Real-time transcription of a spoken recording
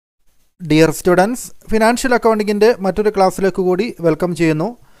Dear students, financial അക്കൗണ്ടിങ്ങിൻ്റെ മറ്റൊരു ക്ലാസ്സിലേക്ക് കൂടി വെൽക്കം ചെയ്യുന്നു.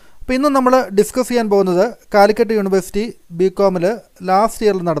 അപ്പോൾ ഇന്ന് നമ്മൾ ഡിസ്കസ് ചെയ്യാൻ പോകുന്നത് കാലിക്കറ്റ് യൂണിവേഴ്സിറ്റി ബികോമിൽ ലാസ്റ്റ്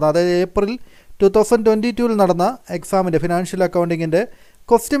ഇയറിൽ നടന്ന, അതായത് ഏപ്രിൽ 2022 നടന്ന എക്സാമിൻ്റെ ഫിനാൻഷ്യൽ അക്കൗണ്ടിങ്ങിൻ്റെ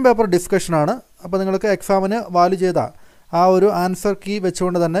ക്വസ്റ്റ്യൻ പേപ്പർ ഡിസ്കഷനാണ്. അപ്പോൾ നിങ്ങൾക്ക് എക്സാമിന് വാല്യൂ ചെയ്ത ആ ഒരു ആൻസർ കീ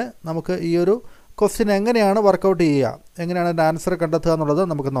വെച്ചുകൊണ്ട് തന്നെ നമുക്ക് ഈ ഒരു ക്വസ്റ്റ്യൻ എങ്ങനെയാണ് വർക്കൗട്ട് ചെയ്യുക, എങ്ങനെയാണ് അതിൻ്റെ ആൻസർ കണ്ടെത്തുക എന്നുള്ളത്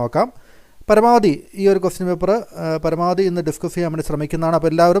നമുക്ക് നോക്കാം. പരമാവധി ഈ ഒരു ക്വസ്റ്റ്യൻ പേപ്പർ പരമാവധി ഇന്ന് ഡിസ്കസ് ചെയ്യാൻ വേണ്ടി ശ്രമിക്കുന്നതാണ്. അപ്പോൾ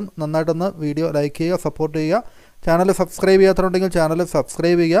എല്ലാവരും നന്നായിട്ടൊന്ന് വീഡിയോ ലൈക്ക് ചെയ്യുക, സപ്പോർട്ട് ചെയ്യുക. ചാനൽ സബ്സ്ക്രൈബ് ചെയ്യാത്തതുണ്ടെങ്കിൽ ചാനൽ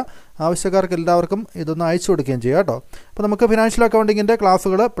സബ്സ്ക്രൈബ് ചെയ്യുക. ആവശ്യക്കാർക്ക് എല്ലാവർക്കും ഇതൊന്ന് അയച്ചു കൊടുക്കുകയും ചെയ്യുക കേട്ടോ. അപ്പോൾ നമുക്ക് ഫിനാൻഷ്യൽ അക്കൗണ്ടിങ്ങിൻ്റെ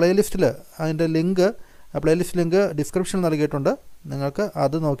ക്ലാസ്സുകൾ പ്ലേലിസ്റ്റിൽ അതിൻ്റെ പ്ലേലിസ്റ്റ് ലിങ്ക് ഡിസ്ക്രിപ്ഷനിൽ നൽകിയിട്ടുണ്ട്. നിങ്ങൾക്ക്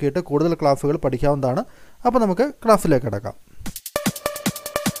അത് നോക്കിയിട്ട് കൂടുതൽ ക്ലാസ്സുകൾ പഠിക്കാവുന്നതാണ്. അപ്പോൾ നമുക്ക് ക്ലാസ്സിലേക്ക് കിടക്കാം.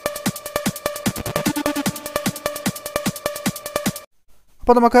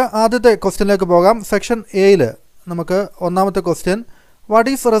 അപ്പോൾ നമുക്ക് ആദ്യത്തെ ക്വസ്റ്റ്യനിലേക്ക് പോകാം. സെക്ഷൻ എയിൽ നമുക്ക് ഒന്നാമത്തെ question what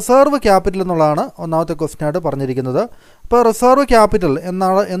is reserve capital എന്നുള്ളതാണ് ഒന്നാമത്തെ ക്വസ്റ്റ്യനായിട്ട് പറഞ്ഞിരിക്കുന്നത്. അപ്പോൾ റിസർവ് ക്യാപിറ്റൽ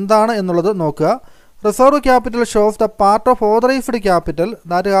എന്താണ് എന്നുള്ളത് നോക്കുക. Reserve capital shows the part of authorised capital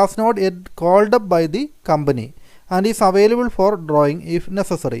that has not yet called up by the company and is available for drawing if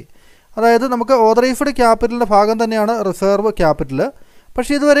necessary. അതായത് നമുക്ക് authorised ക്യാപിറ്റലിൻ്റെ ഭാഗം തന്നെയാണ് റിസർവ് ക്യാപിറ്റൽ.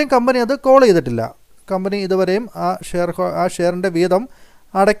 പക്ഷേ ഇതുവരെയും കമ്പനി അത് കോൾ ചെയ്തിട്ടില്ല. കമ്പനി ഇതുവരെയും ആ ഷെയറിൻ്റെ വീതം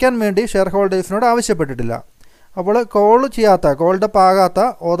അടയ്ക്കാൻ വേണ്ടി ഷെയർ ഹോൾഡേഴ്സിനോട് ആവശ്യപ്പെട്ടിട്ടില്ല. അപ്പോൾ കോൾഡ് അപ്പ് ആകാത്ത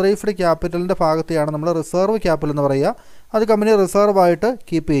ഓതറൈസ്ഡ് ക്യാപിറ്റലിൻ്റെ ഭാഗത്തെയാണ് നമ്മൾ റിസർവ് ക്യാപിറ്റൽ എന്ന് പറയുക. അത് കമ്പനി റിസർവ് ആയിട്ട്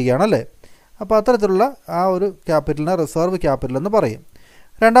കീപ്പ് ചെയ്യുകയാണല്ലേ. അപ്പോൾ അത്തരത്തിലുള്ള ആ ഒരു ക്യാപിറ്റലിനെ റിസർവ് ക്യാപിറ്റൽ എന്ന് പറയും.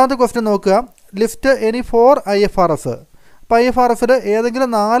 രണ്ടാമത്തെ ക്വസ്റ്റ്യൻ നോക്കുക. List any 4 IFRS. അപ്പോൾ IFRSൽ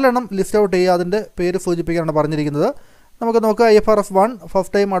ഏതെങ്കിലും 4 എണ്ണം ലിസ്റ്റ് ഔട്ട് ചെയ്യുക, അതിൻ്റെ പേര് സൂചിപ്പിക്കാനാണ് പറഞ്ഞിരിക്കുന്നത്. നമുക്ക് നോക്കുക. IFRS 1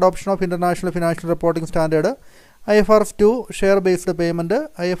 first time adoption of international financial reporting standard, IFRS 2 share based payment,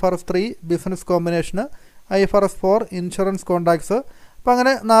 IFRS 3 business combination, IFRS 4 insurance contracts. അപ്പോൾ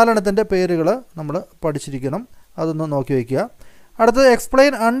അങ്ങനെ 4 എണ്ണത്തിൻ്റെ പേരുകൾ നമ്മൾ പഠിച്ചിരിക്കണം. അതൊന്ന് നോക്കി വയ്ക്കുക. അടുത്തത്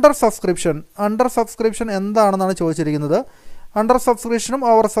explain under subscription. Under subscription എന്താണെന്നാണ് ചോദിച്ചിരിക്കുന്നത്. അണ്ടർ സബ്സ്ക്രിപ്ഷനും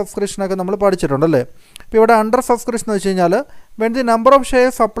ഓവർ സബ്സ്ക്രിപ്ഷനൊക്കെ നമ്മൾ പഠിച്ചിട്ടുണ്ടല്ലേ. ഇപ്പോൾ ഇവിടെ അണ്ടർ സബ്സ്ക്രിപ്ഷൻ എന്ന് വെച്ച് കഴിഞ്ഞാൽ when the number of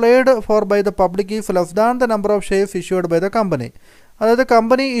shares applied for by the public is less than the number of shares issued by the company. അതായത്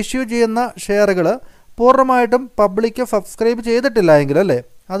കമ്പനി ഇഷ്യൂ ചെയ്യുന്ന ഷെയറുകൾ പൂർണ്ണമായിട്ടും പബ്ലിക്ക് സബ്സ്ക്രൈബ് ചെയ്തിട്ടില്ല എങ്കിൽ അല്ലേ,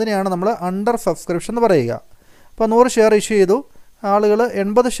 അതിനെയാണ് നമ്മൾ അണ്ടർ സബ്സ്ക്രിപ്ഷൻ എന്ന് പറയുക. അപ്പോൾ 100 ഷെയർ ഇഷ്യൂ ചെയ്തു, ആളുകൾ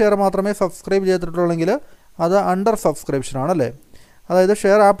 80 ഷെയർ മാത്രമേ സബ്സ്ക്രൈബ് ചെയ്തിട്ടുള്ളെങ്കിൽ അത് അണ്ടർ സബ്സ്ക്രിപ്ഷൻ ആണല്ലേ. അതായത്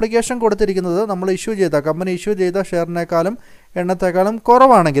ഷെയർ ആപ്ലിക്കേഷൻ കൊടുത്തിരിക്കുന്നത് നമ്മൾ കമ്പനി ഇഷ്യൂ ചെയ്ത ഷെയറിനേക്കാളും എണ്ണത്തേക്കാളും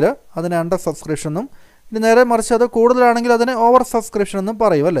കുറവാണെങ്കിൽ അതിനെ അണ്ടർ സബ്സ്ക്രിപ്ഷൻ എന്നും, ഇനി നേരെ മറിച്ച് അത് കൂടുതലാണെങ്കിൽ അതിനെ ഓവർ സബ്സ്ക്രിപ്ഷൻ എന്നും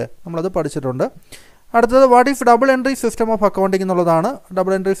പറയും അല്ലേ. നമ്മളത് പഠിച്ചിട്ടുണ്ട്. അടുത്തത് what is double entry system of accounting എന്നുള്ളതാണ്.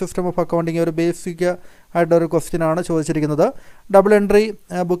 Double entry system of accounting ഒരു ബേസിക് ആയിട്ടൊരു ക്വസ്റ്റ്യൻ ആണ് ചോദിച്ചിരിക്കുന്നത്. Double entry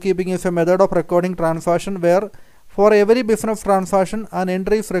book keeping is A method of recording transaction wear for every business transaction and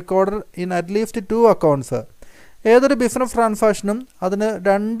entry is record in at least 2 accounts. ഏതൊരു business ട്രാൻസാക്ഷനും അതിന്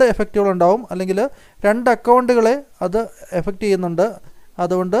 2 എഫക്റ്റുകളുണ്ടാവും, അല്ലെങ്കിൽ 2 അക്കൗണ്ടുകളെ അത് effect ചെയ്യുന്നുണ്ട്.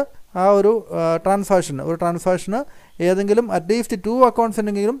 അതുകൊണ്ട് ആ ഒരു ട്രാൻസാക്ഷന് ഏതെങ്കിലും അറ്റ്ലീസ്റ്റ് 2 അക്കൗണ്ട്സ്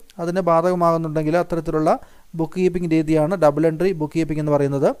ഉണ്ടെങ്കിലും അതിന് ബാധകമാകുന്നുണ്ടെങ്കിൽ അത്തരത്തിലുള്ള ബുക്ക് കീപ്പിംഗ് രീതിയാണ് ഡബിൾ എൻട്രി ബുക്ക് കീപ്പിംഗ് എന്ന്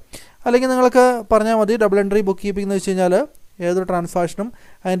പറയുന്നത്. അല്ലെങ്കിൽ നിങ്ങൾക്ക് പറഞ്ഞാൽ മതി ഡബിൾ എൻട്രി ബുക്ക് കീപ്പിംഗ് എന്ന് വെച്ച് കഴിഞ്ഞാൽ ഏതൊരു ട്രാൻസാക്ഷനും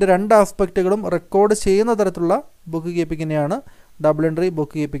അതിൻ്റെ 2 ആസ്പെക്റ്റുകളും റെക്കോർഡ് ചെയ്യുന്ന തരത്തിലുള്ള book കീപ്പിങ്ങിനെയാണ് double entry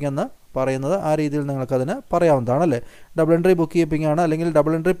book keeping എന്ന് പറയുന്നത്. ആ രീതിയിൽ നിങ്ങൾക്കതിന് പറയാവുന്നതാണല്ലേ. ഡബിൾ എൻട്രി ബുക്ക് കീപ്പിംഗ് ആണ്, അല്ലെങ്കിൽ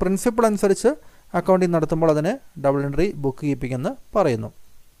ഡബിൾ എൻട്രി പ്രിൻസിപ്പിൾ അനുസരിച്ച് അക്കൗണ്ടിങ് നടത്തുമ്പോൾ അതിനെ ഡബിൾ എൻട്രി ബുക്ക് കീപ്പിംഗ് എന്ന് പറയുന്നു.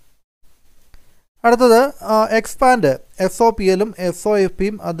 അടുത്തത് എക്സ്പാൻഡ്. SOPലും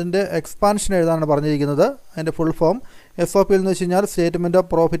SOFPയും അതിൻ്റെ എക്സ്പാൻഷൻ എഴുതാനാണ് പറഞ്ഞിരിക്കുന്നത്. അതിൻ്റെ ഫുൾ ഫോം SOPൽ എന്ന് വെച്ച് കഴിഞ്ഞാൽ statement of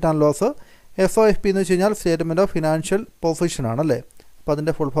profit and loss, SOFP എന്ന് വെച്ച് കഴിഞ്ഞാൽ സ്റ്റേറ്റ്മെൻറ്റ് ഓഫ് ഫിനാൻഷ്യൽ പൊസിഷൻ ആണല്ലേ. അപ്പോൾ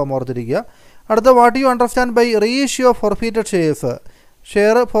അതിൻ്റെ ഫുൾ ഫോം ഓർത്തിരിക്കുക. അടുത്ത what you understand by reissue of forfeited shares.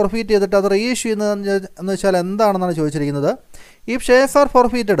 Share forfeit ചെയ്തിട്ട് അത് റീഇഷ്യൂ എന്ന് വെച്ചാൽ എന്താണെന്നാണ് ചോദിച്ചിരിക്കുന്നത്. ഈ ഷെയർസ് ആർ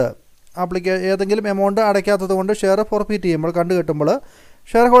ഫോർഫീറ്റഡ്, ഏതെങ്കിലും എമൗണ്ട് അടയ്ക്കാത്തത് കൊണ്ട് ഷെയർ ഫോർഫീറ്റ് ചെയ്യുമ്പോൾ കണ്ടുകെട്ടുമ്പോൾ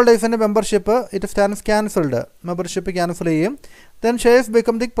share ഹോൾഡേഴ്സിൻ്റെ membership it stands cancelled, membership cancel ചെയ്യും. Then shares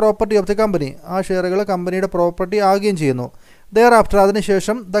become the property of the company, ആ ഷെയറുകൾ കമ്പനിയുടെ പ്രോപ്പർട്ടി ആകുകയും ചെയ്യുന്നു. ദെയർ ആഫ്റ്റർ,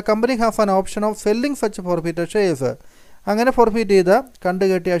 അതിനുശേഷം the company has an option of selling such forfeited shares. അങ്ങനെ forfeit ചെയ്ത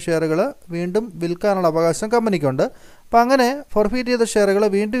കണ്ടുകെട്ടിയ ഷെയറുകൾ വീണ്ടും വിൽക്കാനുള്ള അവകാശം കമ്പനിക്കുണ്ട്. അപ്പോൾ അങ്ങനെ ഫോർഫീറ്റ് ചെയ്ത ഷെയറുകൾ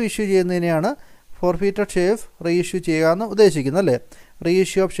വീണ്ടും ഇഷ്യൂ ചെയ്യുന്നതിനെയാണ് ഫോർഫീറ്റഡ് ഷെയർസ് റീഇഷ്യൂ ചെയ്യുക എന്ന് ഉദ്ദേശിക്കുന്നത് അല്ലേ.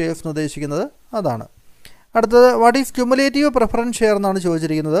 റീഇഷ്യൂ ഓഫ് ഷെയർസ് എന്ന് ഉദ്ദേശിക്കുന്നത് അതാണ്. അടുത്തത് what is cumulative preference share എന്നാണ്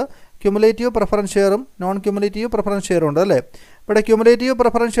ചോദിച്ചിരിക്കുന്നത്. ക്യുമുലേറ്റീവ് പ്രിഫറൻസ് ഷെയറും നോൺ ക്യുമുലേറ്റീവ് പ്രിഫറൻസ് ഷെയറും ഉണ്ട് അല്ലേ. ഇവിടെ ക്യുമുലേറ്റീവ്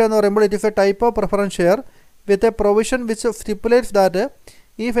പ്രിഫറൻസ് ഷെയർ എന്ന് പറയുമ്പോൾ it is A type of preference share with a provision which സ്റ്റിപ്പുലേറ്റ്സ് that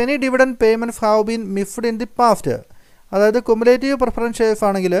if any dividend payments have been missed in the past. അതായത് ക്യുമുലേറ്റീവ് പ്രിഫറൻസ് ഷെയർസ്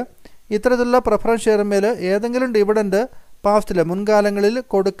ആണെങ്കിൽ ഇത്തരത്തിലുള്ള preference ഷെയറിന്മേൽ ഏതെങ്കിലും ഡിവിഡൻഡ് പാസ്റ്റിൽ മുൻകാലങ്ങളിൽ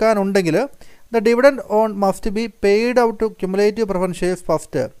കൊടുക്കാനുണ്ടെങ്കിൽ the dividend on must be paid out to cumulative preference shares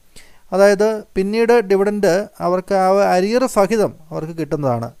first. അതായത് പിന്നീട് dividend അവർക്ക് ആ arrear സഹിതം അവർക്ക്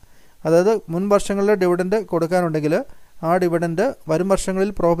കിട്ടുന്നതാണ്. അതായത് മുൻ വർഷങ്ങളിൽ ഡിവിഡൻഡ് കൊടുക്കാനുണ്ടെങ്കിൽ ആ ഡിവിഡൻഡ് വരും വർഷങ്ങളിൽ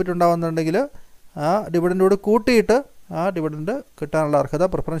പ്രോഫിറ്റ് ഉണ്ടാകുന്നുണ്ടെങ്കിൽ ആ ഡിവിഡൻഡോട് കൂട്ടിയിട്ട് ആ ഡിവിഡൻഡ് കിട്ടാനുള്ള അർഹത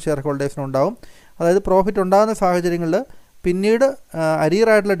പ്രിഫറൻസ് ഷെയർ ഹോൾഡേഴ്സിന് ഉണ്ടാകും. അതായത് പ്രോഫിറ്റ് ഉണ്ടാകുന്ന സാഹചര്യങ്ങളിൽ പിന്നീട്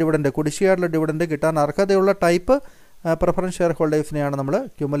അരിയറായിട്ടുള്ള ഡിവിഡൻഡ്, കുടിശ്ശികയായിട്ടുള്ള ഡിവിഡൻഡ് കിട്ടാൻ അർഹതയുള്ള ടൈപ്പ് പ്രിഫറൻസ് ഷെയർ ഹോൾഡേഴ്സിനെയാണ് നമ്മൾ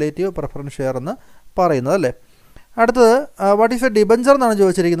ക്യുമുലേറ്റീവ് പ്രിഫറൻസ് ഷെയർ എന്ന് പറയുന്നത് അല്ലേ. അടുത്തത് വാട്ട് ഈസ് എ ഡിബഞ്ചർ എന്നാണ്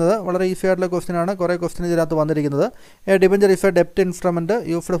ചോദിച്ചിരിക്കുന്നത്. വളരെ ഈസി ആയിട്ടുള്ള ക്വസ്റ്റ്യൻ ആണ്. കുറേ ക്വസ്റ്റ്യൻ ഇതിനകത്ത് വന്നിരിക്കുന്നത്. A debenture is A ഡെപ്റ്റ് instrument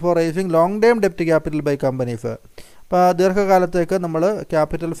used for racing long term ഡെപ്റ്റ് capital by companies. അപ്പോൾ ദീർഘകാലത്തേക്ക് നമ്മൾ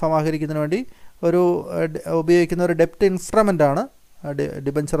ക്യാപിറ്റൽ സമാഹരിക്കുന്നതിന് വേണ്ടി ഉപയോഗിക്കുന്ന ഒരു ഡെപ്റ്റ് ഇൻസ്ട്രുമെൻ്റാണ്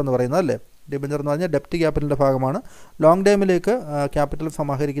ഡിബഞ്ചർ എന്ന് പറയുന്നത് അല്ലേ. ഡിബഞ്ചർ എന്ന് പറഞ്ഞാൽ ഡെപ്റ്റ് ക്യാപിറ്റലിൻ്റെ ഭാഗമാണ്. ലോങ് ടൈമിലേക്ക് ക്യാപിറ്റൽ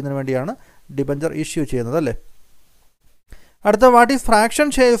സമാഹരിക്കുന്നതിന് വേണ്ടിയാണ് ഡിബഞ്ചർ ഇഷ്യൂ ചെയ്യുന്നത് അല്ലേ. അടുത്ത വാട്ട് ഈസ് ഫ്രാക്ഷൻ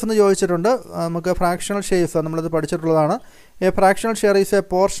ഷെയർസ് എന്ന് ചോദിച്ചിട്ടുണ്ട്. നമുക്ക് ഫ്രാക്ഷണൽ ഷെയർസ് നമ്മളത് പഠിച്ചിട്ടുള്ളതാണ്. A fractional share is A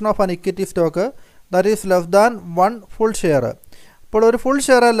portion of an equity stock that is less than 1 full share. ഇപ്പോൾ ഒരു ഫുൾ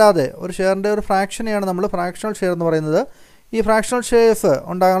ഷെയർ അല്ലാതെ ഒരു ഷെയറിൻ്റെ ഒരു ഫ്രാക്ഷനെയാണ് നമ്മൾ ഫ്രാക്ഷണൽ ഷെയർ എന്ന് പറയുന്നത്. ഈ ഫ്രാക്ഷണൽ ഷെയർസ്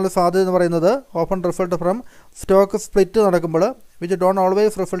ഉണ്ടാകാനുള്ള സാധ്യത എന്ന് പറയുന്നത് open result from stock split നടക്കുമ്പോൾ which don't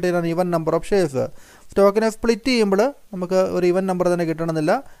always result in an even number of shares. സ്റ്റോക്കിനെ split ചെയ്യുമ്പോൾ നമുക്ക് ഒരു ഈവൻ നമ്പർ തന്നെ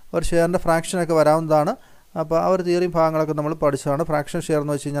കിട്ടണമെന്നില്ല, ഒരു ഷെയറിൻ്റെ ഫ്രാക്ഷനൊക്കെ വരാവുന്നതാണ്. അപ്പോൾ ആ ഒരു തിയറിയും ഭാഗങ്ങളൊക്കെ നമ്മൾ പഠിച്ചതാണ്. ഫ്രാക്ഷൻ ഷെയർ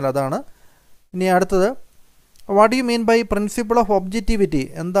എന്ന് വെച്ച് കഴിഞ്ഞാൽ അതാണ്. ഇനി അടുത്തത് what you mean by principle of objectivity.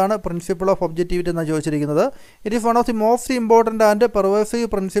 എന്താണ് പ്രിൻസിപ്പിൾ ഓഫ് ഒബ്ജക്റ്റിവിറ്റി എന്നാണ് ചോദിച്ചിരിക്കുന്നത്. It is one of the most important and pervasive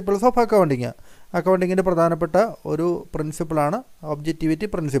principles of accounting. അക്കൗണ്ടിങ്ങിൻ്റെ പ്രധാനപ്പെട്ട ഒരു പ്രിൻസിപ്പിളാണ് ഒബ്ജക്റ്റിവിറ്റി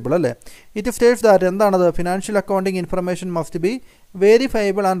പ്രിൻസിപ്പിൾ അല്ലേ. ഇറ്റ് സ്റ്റേറ്റ്സ് ദാറ്റ് എന്താണത്, financial accounting information must be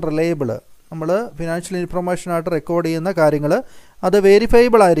verifiable and reliable. നമ്മൾ financial ഇൻഫർമേഷനായിട്ട് record ചെയ്യുന്ന കാര്യങ്ങൾ അത്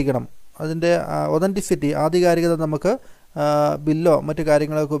വെരിഫയബിൾ ആയിരിക്കണം. അതിൻ്റെ ഒതൻറ്റിസിറ്റി, ആധികാരികത നമുക്ക് ബില്ലോ മറ്റു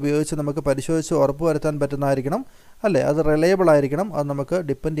കാര്യങ്ങളൊക്കെ ഉപയോഗിച്ച് നമുക്ക് പരിശോധിച്ച് ഉറപ്പ് വരുത്താൻ പറ്റുന്നതായിരിക്കണം അല്ലേ. അത് റിലയബിൾ ആയിരിക്കണം, അത് നമുക്ക്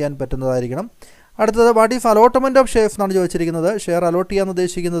ഡിപ്പെൻഡ് ചെയ്യാൻ പറ്റുന്നതായിരിക്കണം. അടുത്തത് what is allotment of shares എന്നാണ് ചോദിച്ചിരിക്കുന്നത്. ഷെയർ അലോട്ട് ചെയ്യാൻ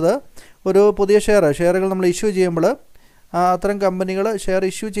ഉദ്ദേശിക്കുന്നത് ഒരു പുതിയ ഷെയറുകൾ നമ്മൾ ഇഷ്യൂ ചെയ്യുമ്പോൾ അത്തരം കമ്പനികൾ ഷെയർ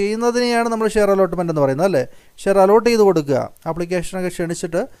ഇഷ്യൂ ചെയ്യുന്നതിനെയാണ് നമ്മൾ ഷെയർ അലോട്ട്മെൻറ്റ് എന്ന് പറയുന്നത് അല്ലേ. ഷെയർ അലോട്ട് ചെയ്ത് കൊടുക്കുക, ആപ്ലിക്കേഷനൊക്കെ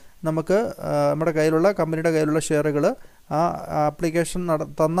ക്ഷണിച്ചിട്ട് നമുക്ക് നമ്മുടെ കയ്യിലുള്ള കമ്പനിയുടെ കയ്യിലുള്ള ഷെയറുകൾ ആ ആപ്ലിക്കേഷൻ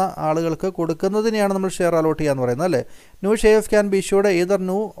തന്ന ആളുകൾക്ക് കൊടുക്കുന്നതിനെയാണ് നമ്മൾ ഷെയർ അലോട്ട് ചെയ്യുക എന്ന് പറയുന്നത് അല്ലേ. New shares can be issued either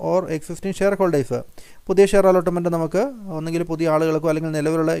new or existing share holders. പുതിയ ഷെയർ അലോട്ട്മെൻറ്റ് നമുക്ക് ഒന്നെങ്കിൽ പുതിയ ആളുകൾക്കോ അല്ലെങ്കിൽ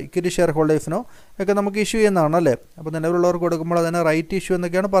നിലവിലുള്ള ഇക്വിറ്റി ഷെയർ ഹോൾഡേഴ്സിനോ ഒക്കെ നമുക്ക് ഇഷ്യൂ ചെയ്യുന്നതാണ് അല്ലേ. അപ്പോൾ നിലവിലുള്ളവർക്ക് കൊടുക്കുമ്പോൾ അതിനെ റൈറ്റ് ഇഷ്യൂ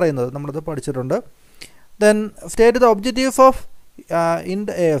എന്നൊക്കെയാണ് പറയുന്നത്, നമ്മളത് പഠിച്ചിട്ടുണ്ട്. Then state the objectives of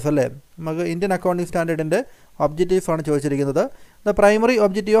ഇൻഡ് AS അല്ലേ. നമുക്ക് ഇന്ത്യൻ അക്കൗണ്ടിങ് സ്റ്റാൻഡേർഡിൻ്റെ ഒബ്ജക്റ്റീവ്സ് ആണ് ചോദിച്ചിരിക്കുന്നത്. The primary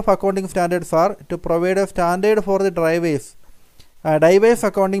objective of accounting standards R to provide A standard for the diverse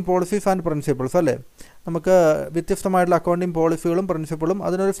accounting policies and principles അല്ലേ. നമുക്ക് വ്യത്യസ്തമായിട്ടുള്ള അക്കൗണ്ടിങ് പോളിസികളും പ്രിൻസിപ്പിളും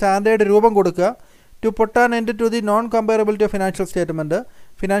അതിനൊരു സ്റ്റാൻഡേർഡ് രൂപം കൊടുക്കുക. To put an end to the non comparability of financial statement.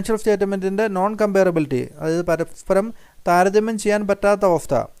 Financial സ്റ്റേറ്റ്മെൻറ്റിൻ്റെ non comparability, അതായത് പരസ്പരം താരതമ്യം ചെയ്യാൻ പറ്റാത്ത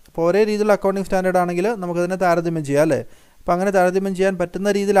അവസ്ഥ. ഇപ്പോൾ ഒരേ രീതിയിലുള്ള അക്കൗണ്ടിങ് സ്റ്റാൻഡേർഡ് ആണെങ്കിൽ നമുക്കതിനെ താരതമ്യം ചെയ്യാം അല്ലേ. അപ്പോൾ അങ്ങനെ താരതമ്യം ചെയ്യാൻ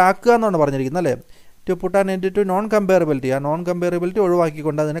പറ്റുന്ന രീതിയിലാക്കുക എന്നാണ് പറഞ്ഞിരിക്കുന്നത് അല്ലേ. To put an end to non comparability, ആ നോൺ കമ്പയറബിലിറ്റി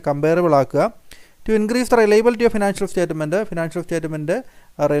ഒഴിവാക്കിക്കൊണ്ട് അതിനെ കമ്പയറബിൾ ആക്കുക. To increase the reliability of financial statement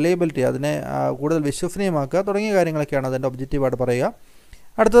reliability, അതിനെ കൂടുതൽ വിശ്വസനീയമാക്കുക തുടങ്ങിയ കാര്യങ്ങളൊക്കെയാണ് അതിൻ്റെ ഒബ്ജക്റ്റീവായിട്ട് പറയുക.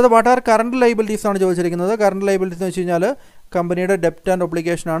 അടുത്തത് വാട്ട് ആർ കറണ്ട് ലൈബിലിറ്റീസ് ആണ് ചോദിച്ചിരിക്കുന്നത്. കറണ്ട് ലൈബിലിറ്റീസ് എന്ന് വെച്ച് കഴിഞ്ഞാൽ കമ്പനിയുടെ ഡെപ്റ്റ് and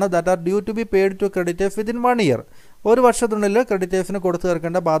ഒബ്ലിഗേഷനാണ്. That are due to be paid to creditors within 1 year. ഒരു വർഷത്തിനുള്ളിൽ ക്രെഡിറ്റേഴ്സിന് കൊടുത്തു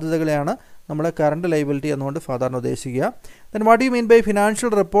തീർക്കേണ്ട ബാധ്യതകളെയാണ് നമ്മൾ കറണ്ട് ലൈബിലിറ്റി എന്നുകൊണ്ട് സാധാരണ ഉദ്ദേശിക്കുക. Then what you mean by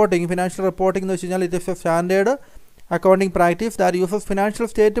financial reporting എന്ന് വെച്ച് കഴിഞ്ഞാൽ it is A standard accounting practice that uses financial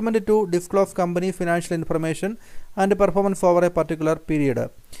statement to disclose company's financial information and performance over a particular period.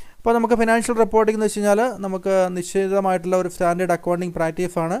 അപ്പോൾ നമുക്ക് ഫിനാൻഷ്യൽ റിപ്പോർട്ടിംഗ് എന്ന് വെച്ച് കഴിഞ്ഞാൽ നമുക്ക് നിശ്ചിതമായിട്ടുള്ള ഒരു സ്റ്റാൻഡേർഡ് അക്കൗണ്ടിങ്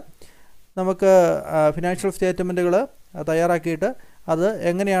പ്രാക്ടീസാണ്. നമുക്ക് ഫിനാൻഷ്യൽ സ്റ്റേറ്റ്മെൻറ്റുകൾ തയ്യാറാക്കിയിട്ട് അത്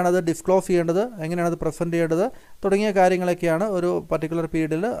എങ്ങനെയാണത് ഡിസ്ക്ലോസ് ചെയ്യേണ്ടത്, എങ്ങനെയാണത് പ്രസൻറ്റ് ചെയ്യേണ്ടത് തുടങ്ങിയ കാര്യങ്ങളൊക്കെയാണ് ഒരു പർട്ടിക്കുലർ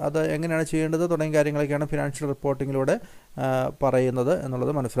പീരീഡിൽ അത് എങ്ങനെയാണ് ചെയ്യേണ്ടത് തുടങ്ങിയ കാര്യങ്ങളൊക്കെയാണ് ഫിനാൻഷ്യൽ റിപ്പോർട്ടിങ്ങിലൂടെ പറയുന്നത്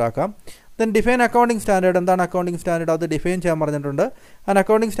എന്നുള്ളത് മനസ്സിലാക്കാം. Then define accounting standard. എന്താണ് അക്കൗണ്ടിങ് സ്റ്റാൻഡേർഡ്? അത് ഡിഫൈൻ ചെയ്യാൻ പറഞ്ഞിട്ടുണ്ട്. And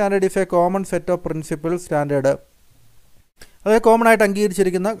accounting standard is A common set of principle standard. അതായത് കോമൺ ആയിട്ട്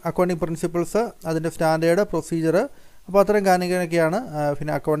അംഗീകരിച്ചിരിക്കുന്ന അക്കൗണ്ടിങ് പ്രിൻസിപ്പിൾസ്, അതിൻ്റെ സ്റ്റാൻഡേർഡ്, പ്രൊസീജിയർ, അപ്പോൾ അത്തരം കാര്യങ്ങളൊക്കെയാണ്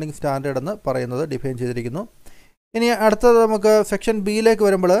അക്കൗണ്ടിങ് സ്റ്റാൻഡേർഡ് എന്ന് പറയുന്നത്, ഡിഫൈൻ ചെയ്തിരിക്കുന്നു. ഇനി അടുത്തത് നമുക്ക് സെക്ഷൻ ബിയിലേക്ക്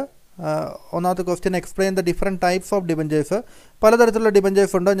വരുമ്പോൾ ഒന്നാമത്തെ question explain the different types of debentures. പലതരത്തിലുള്ള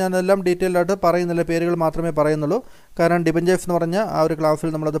ഡിബഞ്ചേഴ്സ് ഉണ്ട്. ഞാനെല്ലാം ഡീറ്റെയിൽഡ് ആയിട്ട് പറയുന്നില്ല, പേരുകൾ മാത്രമേ പറയുന്നുള്ളൂ. കാരണം ഡിബഞ്ചേഴ്സ് എന്ന് പറഞ്ഞാൽ ആ ഒരു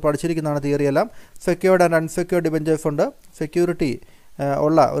ക്ലാസ്സിൽ നമ്മളത് പഠിച്ചിരിക്കുന്നതാണ് തിയറിയെല്ലാം. സെക്യൂർഡ് ആൻഡ് അൺസെക്യൂർഡ് ഡിബഞ്ചേഴ്സ് ഉണ്ട്. സെക്യൂരിറ്റി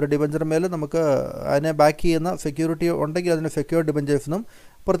ഉള്ള ഒരു ഡിബഞ്ചർ മേൽ നമുക്ക് അതിനെ ബാക്ക് ചെയ്യുന്ന സെക്യൂരിറ്റി ഉണ്ടെങ്കിൽ അതിന് സെക്യൂർഡ് ഡിബഞ്ചേഴ്സ് എന്നും,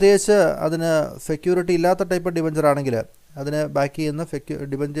 പ്രത്യേകിച്ച് അതിന് സെക്യൂരിറ്റി ഇല്ലാത്ത ടൈപ്പ് ഡിബഞ്ചർ ആണെങ്കിൽ അതിനെ ബാക്ക് ചെയ്യുന്ന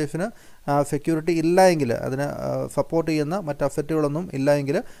ഡിബഞ്ചേഴ്സിന് സെക്യൂരിറ്റി ഇല്ല എങ്കിൽ, അതിനെ സപ്പോർട്ട് ചെയ്യുന്ന മറ്റ് അസറ്റുകളൊന്നും ഇല്ല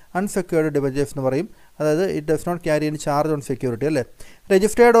എങ്കിൽ അൺസെക്യൂർഡ് ഡിബഞ്ചേഴ്സ് എന്ന് പറയും. അതായത് it does not carry any charge on security അല്ലേ.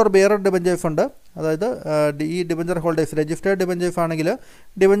 രജിസ്റ്റേർഡ് ഓർ ബിയറർ ഡിബഞ്ചേഴ്സ് ഉണ്ട്. അതായത് ഈ ഡിബഞ്ചർ ഹോൾഡേഴ്സ് രജിസ്റ്റേർഡ് ഡിബഞ്ചേഴ്സ് ആണെങ്കിൽ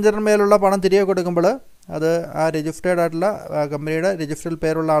ഡിബഞ്ചറിന്മേലുള്ള പണം തിരികെ കൊടുക്കുമ്പോൾ അത് ആ രജിസ്റ്റേർഡ് ആയിട്ടുള്ള കമ്പനിയുടെ രജിസ്റ്ററിൽ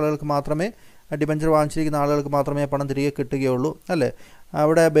പേരുള്ള ആളുകൾക്ക് മാത്രമേ, ഡിബഞ്ചർ വാങ്ങിച്ചിരിക്കുന്ന ആളുകൾക്ക് മാത്രമേ പണം തിരികെ കിട്ടുകയുള്ളൂ അല്ലേ.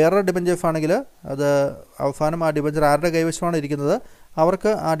 അവിടെ ബെയറർ ഡിബഞ്ചേഴ്സ് ആണെങ്കിൽ അത് അവസാനം ആ ഡിബഞ്ചർ ആരുടെ കൈവശമാണ് ഇരിക്കുന്നത്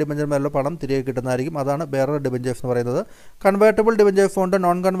അവർക്ക് ആ ഡിബഞ്ചർ മേലുള്ള പണം തിരികെ കിട്ടുന്നതായിരിക്കും. അതാണ് ബെയറർ ഡിബഞ്ചേഴ്സ് എന്ന് പറയുന്നത്. കൺവേർട്ടബിൾ ഡിബഞ്ചേഴ്സ് ഉണ്ട്,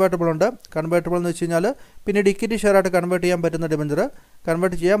 നോൺ കൺവേർട്ടബിൾ ഉണ്ട്. കൺവേർട്ടബിൾ എന്ന് വെച്ച് കഴിഞ്ഞാൽ പിന്നീട് ഇക്വിറ്റി ഷെയറായിട്ട് കൺവേർട്ട് ചെയ്യാൻ പറ്റുന്ന ഡിബഞ്ചർ,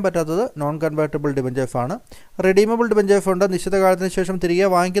 കൺവേർട്ട് ചെയ്യാൻ പറ്റാത്തത് നോൺ കൺവേർട്ടബിൾ ഡിബഞ്ചേഴ്സ് ആണ്. റിഡീമബിൾ ഡിബഞ്ചേഴ്സ് ഉണ്ട്, നിശ്ചിത കാലത്തിന് ശേഷം തിരികെ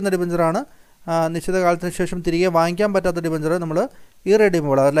വാങ്ങിക്കുന്ന ഡിബഞ്ചറാണ്. നിശ്ചിത കാലത്തിന് ശേഷം തിരികെ വാങ്ങിക്കാൻ പറ്റാത്ത ഡിബഞ്ചർ നമ്മൾ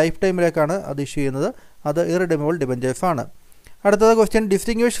ഇറെഡീമബിൾ, അത് ലൈഫ് ടൈമിലേക്കാണ് അത് ഇഷ്യൂ ചെയ്യുന്നത്, അത് ഇറെഡീമബിൾ ഡിബഞ്ചേഴ്സ് ആണ്. അടുത്തത് question,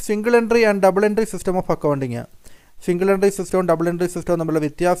 distinguish single entry and double entry system of accounting. Single entry സിസ്റ്റവും ഡബിൾ എൻട്രി സിസ്റ്റവും തമ്മിലുള്ള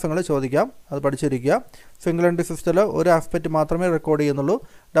വ്യത്യാസങ്ങൾ ചോദിക്കാം, അത് പഠിച്ചിരിക്കുക. സിംഗിൾ എൻട്രി സിസ്റ്റത്തിൽ ഒരു ആസ്പെക്റ്റ് മാത്രമേ റെക്കോർഡ് ചെയ്യുന്നുള്ളൂ.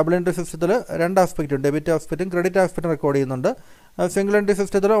 ഡബിൾ എൻട്രി സിസ്റ്റത്തിൽ രണ്ട് ആസ്പെക്റ്റും, ഡെബിറ്റ് ആസ്പെക്റ്റും ക്രെഡിറ്റ് ആസ്പെക്റ്റും റെക്കോർഡ് ചെയ്യുന്നുണ്ട്. സിംഗിൾ എൻട്രി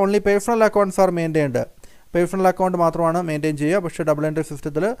സിസ്റ്റത്തിൽ only personal accounts R maintained, personal account മാത്രമാണ് മെയിൻറ്റെയിൻ ചെയ്യുക. പക്ഷേ ഡബിൾ എൻട്രി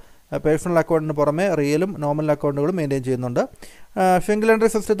സിസ്റ്റത്തിൽ പേഴ്സണൽ അക്കൗണ്ടിന് പുറമെ റിയലും നോമിനൽ അക്കൗണ്ടുകളും മെയിൻറ്റെയിൻ ചെയ്യുന്നുണ്ട്. സിംഗിൾ എൻട്രി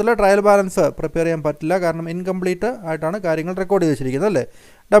സിസ്റ്റത്തിൽ ട്രയൽ ബാലൻസ് പ്രിപ്പയർ ചെയ്യാൻ പറ്റില്ല, കാരണം ഇൻകംപ്ലീറ്റ് ആയിട്ടാണ് കാര്യങ്ങൾ റെക്കോർഡ് ചെയ്ത് വെച്ചിരിക്കുന്നത് അല്ലേ.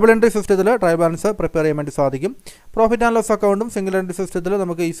 ഡബിൾ എൻട്രി സിസ്റ്റത്തിൽ ട്രയൽ ബാലൻസ് പ്രിപ്പയർ ചെയ്യാൻ വേണ്ടി സാധിക്കും. പ്രോഫിറ്റ് ആൻഡ് ലോസ് അക്കൗണ്ടും സിംഗിൾ എൻട്രി സിസ്റ്റത്തിൽ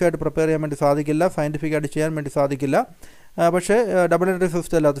നമുക്ക് ഈസി ആയിട്ട് പ്രിപ്പയർ ചെയ്യാൻ വേണ്ടി സാധിക്കില്ല, സയൻറ്റിഫിക് ആയിട്ട് ചെയ്യാൻ വേണ്ടി സാധിക്കില്ല. പക്ഷേ ഡബിൾ എൻട്രി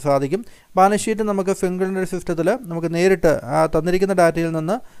സിസ്റ്റത്തിൽ അത് സാധിക്കും. ബാലൻസ് ഷീറ്റ് നമുക്ക് സിംഗിൾ എൻട്രി സിസ്റ്റത്തിൽ നമുക്ക് നേരിട്ട് തന്നിരിക്കുന്ന ഡാറ്റയിൽ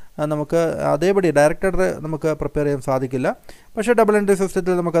നിന്ന് നമുക്ക് അതേപടി ഡയറക്റ്റായിട്ട് നമുക്ക് പ്രിപ്പയർ ചെയ്യാൻ സാധിക്കില്ല. പക്ഷേ ഡബിൾ എൻട്രി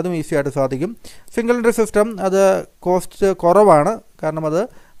സിസ്റ്റത്തിൽ നമുക്കതും ഈസി ആയിട്ട് സാധിക്കും. സിംഗിൾ എൻട്രി സിസ്റ്റം അത് കോസ്റ്റ് കുറവാണ്, കാരണം അത്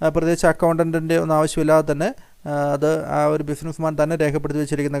പ്രത്യേകിച്ച് അക്കൗണ്ടൻറ്റിൻ്റെ ഒന്നും ആവശ്യമില്ലാതെ തന്നെ അത് ആ ഒരു ബിസിനസ്മാൻ തന്നെ രേഖപ്പെടുത്തി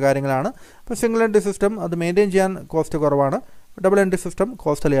വെച്ചിരിക്കുന്ന കാര്യങ്ങളാണ്. അപ്പോൾ സിംഗിൾ എൻട്രി സിസ്റ്റം അത് മെയിൻറ്റെയിൻ ചെയ്യാൻ കോസ്റ്റ് കുറവാണ്. Double entry system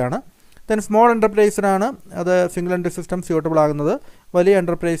കോസ്റ്റ്ലിയാണ്. Then small എൻ്റർപ്രൈസിനാണ് അത് സിംഗിൾ എൻട്രി സിസ്റ്റം സ്യൂട്ടബിൾ ആകുന്നത്. വലിയ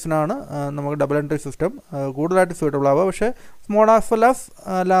എൻ്റർപ്രൈസിനാണ് നമുക്ക് ഡബിൾ എൻട്രി സിസ്റ്റം കൂടുതലായിട്ട് സ്യൂട്ടബിൾ ആവുക. പക്ഷേ small as well as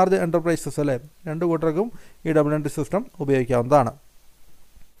large enterprises അല്ലേ, രണ്ട് കൂട്ടർക്കും ഈ ഡബിൾ എൻട്രി സിസ്റ്റം ഉപയോഗിക്കാവുന്നതാണ്.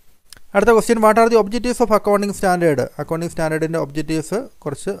 അടുത്ത question, what are the objectives of accounting standard. Accounting സ്റ്റാൻഡേർഡിൻ്റെ objectives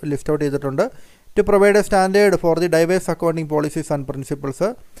കുറച്ച് ലിസ്റ്റ് ഔട്ട് ചെയ്തിട്ടുണ്ട്. To provide A standard for the diverse accounting policies and principles,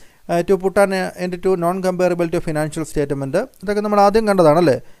 to put an end to non comparability of financial statement. ഇതൊക്കെ നമ്മൾ ആദ്യം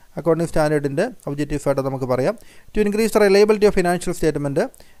കണ്ടതാണല്ലേ accounting സ്റ്റാൻഡേർഡിൻ്റെ objectives ആയിട്ട് നമുക്ക് പറയാം. To increase the reliability of financial statement,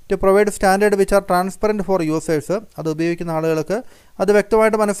 to provide standard which are transparent four users, അത് ഉപയോഗിക്കുന്ന ആളുകൾക്ക് അത്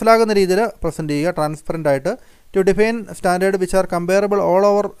വ്യക്തമായിട്ട് മനസ്സിലാകുന്ന രീതിയിൽ പ്രസൻറ്റ് ചെയ്യുക, ട്രാൻസ്പെറൻ്റ് ആയിട്ട്. To define standard which are comparable all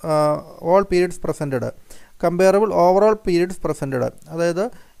over all periods presented, comparable overall periods presented, അതായത്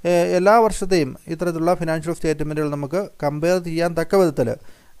എല്ലാ വർഷത്തെയും ഇത്തരത്തിലുള്ള ഫിനാൻഷ്യൽ സ്റ്റേറ്റ്മെൻറ്റുകൾ നമുക്ക് കമ്പയർ ചെയ്യാൻ തക്ക വിധത്തിൽ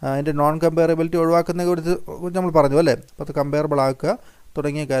അതിൻ്റെ നോൺ കമ്പയറബിലിറ്റി ഒഴിവാക്കുന്നതിനെ കുറിച്ച് നമ്മൾ പറഞ്ഞു അല്ലേ. അപ്പോൾ അത് കമ്പയറബിൾ ആക്കുക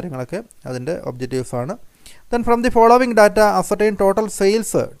തുടങ്ങിയ കാര്യങ്ങളൊക്കെ അതിൻ്റെ ഒബ്ജക്റ്റീവ്സാണ്. Then from the following data ascertain total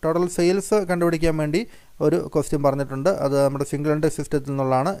sales കണ്ടുപിടിക്കാൻ വേണ്ടി ഒരു ക്വസ്റ്റ്യൻ പറഞ്ഞിട്ടുണ്ട്. അത് നമ്മുടെ സിംഗിൾ എൻട്രി സിസ്റ്റത്തിൽ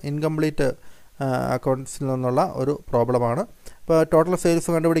നിന്നുള്ളതാണ്, ഇൻകംപ്ലീറ്റ് അക്കൗണ്ട്സിൽ നിന്നുള്ള ഒരു പ്രോബ്ലമാണ്. ഇപ്പോൾ ടോട്ടൽ സെയിൽസ്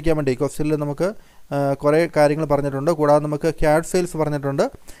കണ്ടുപിടിക്കാൻ വേണ്ടി ക്വസ്റ്റ്യനിൽ നമുക്ക് കുറേ കാര്യങ്ങൾ പറഞ്ഞിട്ടുണ്ട്, കൂടാതെ നമുക്ക് ക്യാഷ് സെയിൽസ് പറഞ്ഞിട്ടുണ്ട്.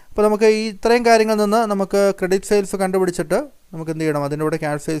 അപ്പോൾ നമുക്ക് ഈ ഇത്രയും കാര്യങ്ങളിൽ നിന്ന് നമുക്ക് ക്രെഡിറ്റ് സെയിൽസ് കണ്ടുപിടിച്ചിട്ട് നമുക്ക് എന്ത് ചെയ്യണം, അതിൻ്റെ കൂടെ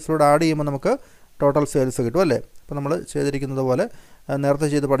ക്യാഷ് സെയിൽസിലൂടെ ആഡ് ചെയ്യുമ്പോൾ നമുക്ക് ടോട്ടൽ സെയിൽസ് കിട്ടും അല്ലേ. അപ്പോൾ നമ്മൾ ചെയ്തിരിക്കുന്നത് പോലെ, നേരത്തെ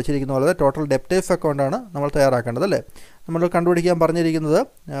ചെയ്ത് പഠിച്ചിരിക്കുന്ന പോലെ ടോട്ടൽ ഡെപ്റ്റേഴ്സ് അക്കൗണ്ടാണ് നമ്മൾ തയ്യാറാക്കേണ്ടത് അല്ലേ. നമ്മൾ കണ്ടുപിടിക്കാൻ പറഞ്ഞിരിക്കുന്നത്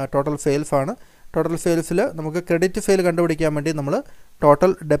ടോട്ടൽ സെയിൽസ് ആണ്. ടോട്ടൽ സെയിൽസിൽ നമുക്ക് ക്രെഡിറ്റ് സെയിൽ കണ്ടുപിടിക്കാൻ വേണ്ടി നമ്മൾ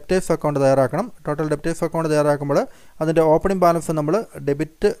ടോട്ടൽ ഡെപ്റ്റേഴ്സ് അക്കൗണ്ട് തയ്യാറാക്കണം. ടോട്ടൽ ഡെപ്റ്റേഴ്സ് അക്കൗണ്ട് തയ്യാറാക്കുമ്പോൾ അതിൻ്റെ ഓപ്പണിംഗ് ബാലൻസ് നമ്മൾ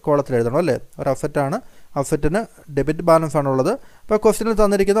ഡെബിറ്റ് കോളത്തിൽ എഴുതണം അല്ലേ. ഒരു അസറ്റാണ്, അസറ്റിന് ഡെബിറ്റ് ബാലൻസ് ആണുള്ളത്. അപ്പോൾ ക്വസ്റ്റ്യനിൽ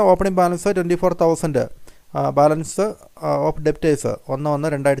തന്നിരിക്കുന്ന opening balance 24,000, balance of debtors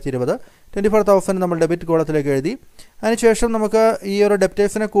 1/1/2020 24,000 നമ്മൾ ഡെബിറ്റ് കോളത്തിലേക്ക് എഴുതി. അതിനുശേഷം നമുക്ക് ഈ ഒരു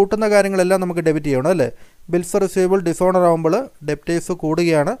ഡെപ്റ്റേഴ്സിനെ കൂട്ടുന്ന കാര്യങ്ങളെല്ലാം നമുക്ക് ഡെബിറ്റ് ചെയ്യണം അല്ലേ. ബിൽസ് റിസീവബിൾ ഡിസോണർ ആകുമ്പോൾ ഡെപ്റ്റേഴ്സ്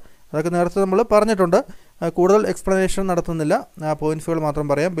കൂടുകയാണ്, അതൊക്കെ നേരത്തെ നമ്മൾ പറഞ്ഞിട്ടുണ്ട്, കൂടുതൽ എക്സ്പ്ലനേഷൻ നടത്തുന്നില്ല, ആ പോയിൻറ്റ്സുകൾ മാത്രം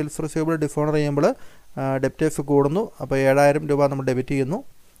പറയാം. ബിൽസ് റിസീവബിൾ ഡിസോണർ ചെയ്യുമ്പോൾ ഡെപ്റ്റേഴ്സ് കൂടുന്നു, അപ്പോൾ 7,000 രൂപ നമ്മൾ ഡെബിറ്റ് ചെയ്യുന്നു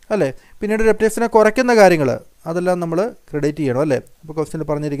അല്ലേ. പിന്നീട് ഡെപ്റ്റേഴ്സിനെ കുറയ്ക്കുന്ന കാര്യങ്ങൾ അതെല്ലാം നമ്മൾ ക്രെഡിറ്റ് ചെയ്യണം അല്ലേ. അപ്പോൾ ക്വസ്റ്റ്യനിൽ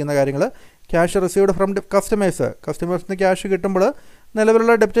പറഞ്ഞിരിക്കുന്ന കാര്യങ്ങൾ, ക്യാഷ് റിസീവ്ഡ് ഫ്രം കസ്റ്റമേഴ്സിന് ക്യാഷ് കിട്ടുമ്പോൾ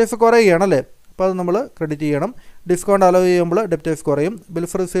നിലവിലുള്ള ഡെപ്റ്റേഴ്സ് കുറയുകയാണ് അല്ലേ, അപ്പോൾ അത് നമ്മൾ ക്രെഡിറ്റ് ചെയ്യണം. ഡിസ്കൗണ്ട് അലോ ചെയ്യുമ്പോൾ ഡെപ്റ്റേഴ്സ് കുറയും.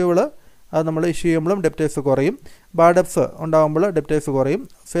 ബിൽസ് റിസീവബിൾ അത് നമ്മൾ ഇഷ്യൂ ചെയ്യുമ്പോഴും ഡെപ്റ്റേഴ്സ് കുറയും. ബാഡ് ഡെപ്റ്റ്സ് ഉണ്ടാകുമ്പോൾ ഡെപ്റ്റേഴ്സ് കുറയും.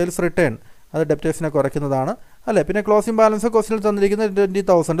 സെയിൽസ് റിട്ടേൺ അത് ഡെപ്റ്റേഴ്സിനെ കുറയ്ക്കുന്നതാണ് അല്ലേ. പിന്നെ ക്ലോസിംഗ് ബാലൻസ് ക്വസ്റ്റ്യനിൽ തന്നിരിക്കുന്നത്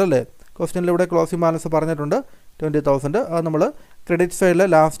 20,000 അല്ലേ. ക്വസ്റ്റ്യനിലൂടെ ക്ലോസിംഗ് ബാലൻസ് പറഞ്ഞിട്ടുണ്ട് 20,000, അത് നമ്മൾ ക്രെഡിറ്റ് സൈഡിൽ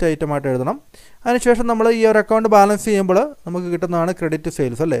ലാസ്റ്റ് ഐറ്റമായിട്ട് എഴുതണം. അതിനുശേഷം നമ്മൾ ഈ ഒരു അക്കൗണ്ട് ബാലൻസ് ചെയ്യുമ്പോൾ നമുക്ക് കിട്ടുന്നതാണ് ക്രെഡിറ്റ്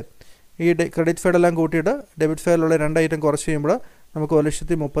സെയിൽസ് അല്ലേ. ഈ ക്രെഡിറ്റ് സൈഡെല്ലാം കൂട്ടിയിട്ട് ഡെബിറ്റ് സൈഡിലുള്ള 2 ഐറ്റം കുറച്ച് ചെയ്യുമ്പോൾ നമുക്ക്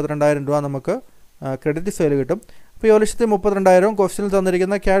 1,32,000 രൂപ നമുക്ക് ക്രെഡിറ്റ് സെയിൽ കിട്ടും. അപ്പോൾ 1,32,000 ക്വസ്റ്റ്യനിൽ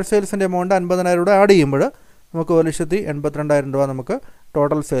തന്നിരിക്കുന്ന ക്യാഷ് സെയിൽസിൻ്റെ എമൗണ്ട് 50,000 കൂടെ ആഡ് ചെയ്യുമ്പോൾ നമുക്ക് 1,82,000 രൂപ നമുക്ക്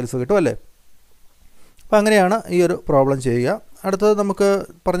ടോട്ടൽ സെയിൽസ് കിട്ടും അല്ലേ. അപ്പോൾ അങ്ങനെയാണ് ഈ ഒരു പ്രോബ്ലം ചെയ്യുക. അടുത്തത് നമുക്ക്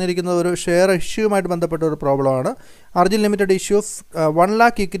പറഞ്ഞിരിക്കുന്നത് ഒരു ഷെയർ ഇഷ്യൂവുമായിട്ട് ബന്ധപ്പെട്ട ഒരു പ്രോബ്ലമാണ്. Arjun limited issues 1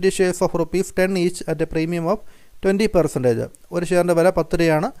 lakh equity shares of ₹10 each at A premium of 20%. ഒരു ഷെയറിൻ്റെ വില 10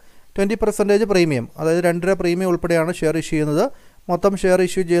 രൂപയാണ്. 20% പ്രീമിയം, അതായത് 2 രൂപ പ്രീമിയം ഉൾപ്പെടെയാണ് ഷെയർ ഇഷ്യൂ ചെയ്യുന്നത്. മൊത്തം ഷെയർ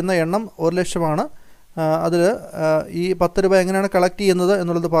ഇഷ്യൂ ചെയ്യുന്ന എണ്ണം 1 ലക്ഷമാണ്. അതിൽ ഈ 10 രൂപ എങ്ങനെയാണ് കളക്ട് ചെയ്യുന്നത്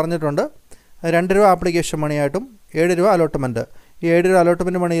എന്നുള്ളത് പറഞ്ഞിട്ടുണ്ട്. 2 രൂപ ആപ്ലിക്കേഷൻ മണിയായിട്ടും 7 രൂപ അലോട്ട്മെൻറ്റ്. ഈ 7 രൂപ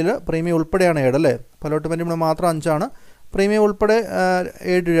അലോട്ട്മെൻറ്റ് മണിയിൽ പ്രീമിയം ഉൾപ്പെടെയാണ് 7 അല്ലേ. അപ്പോൾ അലോട്ട്മെൻറ്റ് മണി മാത്രം 5 പ്രീമിയം ഉൾപ്പെടെ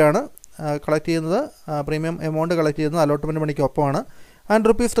 7 രൂപയാണ് കളക്ട് ചെയ്യുന്നത്. പ്രീമിയം എമൗണ്ട് കളക്ട് ചെയ്യുന്നത് അലോട്ട്മെൻറ്റ് മണിക്ക് ഒപ്പമാണ്. And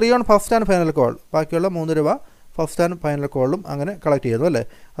 ₹3 on first and final call. ബാക്കിയുള്ള 3 രൂപ ഫസ്റ്റ് ആൻഡ് ഫൈനൽ കോളിലും അങ്ങനെ കളക്ട് ചെയ്യുന്നു അല്ലേ.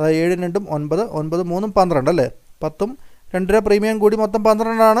 അതായത് 7 2 9, 9 3 12 അല്ലേ. 10ഉം 2 രൂപ പ്രീമിയം കൂടി മൊത്തം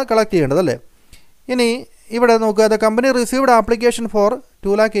 12 കളക്ട് ചെയ്യേണ്ടത് അല്ലേ. ഇനി ഇവിടെ നോക്കുക, the company received application for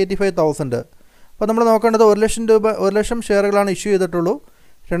 2,85,000. അപ്പോൾ നമ്മൾ നോക്കേണ്ടത് 1 ലക്ഷം ഷെയറുകളാണ് ഇഷ്യൂ ചെയ്തിട്ടുള്ളൂ.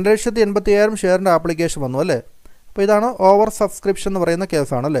 2,80,000 ഷെയറിൻ്റെ ആപ്ലിക്കേഷൻ വന്നു അല്ലേ. അപ്പോൾ ഇതാണ് ഓവർ സബ്സ്ക്രിപ്ഷൻ എന്ന് പറയുന്ന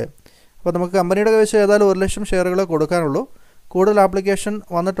കേസാണ് അല്ലേ. അപ്പോൾ നമുക്ക് കമ്പനിയുടെ കൈവശം ഏതായാലും 1 ലക്ഷം ഷെയറുകൾ കൊടുക്കാനുള്ളൂ. കൂടുതൽ ആപ്ലിക്കേഷൻ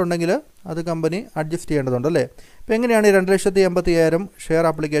വന്നിട്ടുണ്ടെങ്കിൽ അത് കമ്പനി അഡ്ജസ്റ്റ് ചെയ്യേണ്ടതുണ്ട് അല്ലേ. അപ്പോൾ എങ്ങനെയാണ് ഈ 2,80,000 ഷെയർ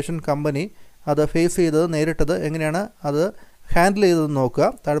ആപ്ലിക്കേഷൻ കമ്പനി അത് ഫേസ് ചെയ്തത്, നേരിട്ടത്, എങ്ങനെയാണ് അത് ഹാൻഡിൽ ചെയ്തതെന്ന് നോക്കുക.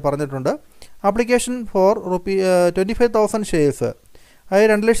 താഴെ പറഞ്ഞിട്ടുണ്ട്, ആപ്ലിക്കേഷൻ ഫോർ ₹25,000 ഷെയർസ്.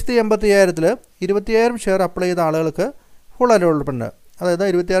 അതായത് 2,80,000-ൽ 20,000 ഷെയർ അപ്ലൈ ചെയ്ത ആളുകൾക്ക് ഫുൾ അലോട്ട്മെൻറ്റ്, അതായത്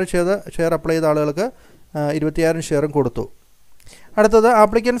 26 ഷെയർ അപ്ലൈ ചെയ്ത ആളുകൾക്ക് 20,000 ഷെയറും കൊടുത്തു. അടുത്തത്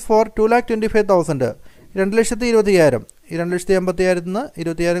ആപ്ലിക്കൻസ് ഫോർ 2,25,000. 2,20,000. ഈ 2,80,000 നിന്ന്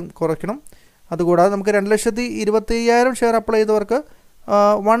 20,000 കുറയ്ക്കണം. അതുകൂടാതെ നമുക്ക് 2,20,000 ഷെയർ അപ്ലൈ ചെയ്തവർക്ക്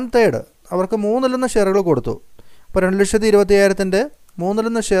 1/3 അവർക്ക് 3/1 ഷെയറുകൾ കൊടുത്തു. അപ്പോൾ 2,20,000-ൻ്റെ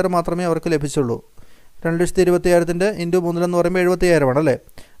 3/1 ഷെയർ മാത്രമേ അവർക്ക് ലഭിച്ചുള്ളൂ. 2,20,000-ൻ്റെ ഇൻറ്റു 3 എന്ന് പറയുമ്പോൾ 70,000 അല്ലേ.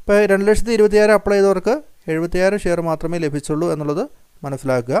 അപ്പോൾ 2,20,000 അപ്ലൈ ചെയ്തവർക്ക് 70,000 ഷെയർ മാത്രമേ ലഭിച്ചുള്ളൂ എന്നുള്ളത്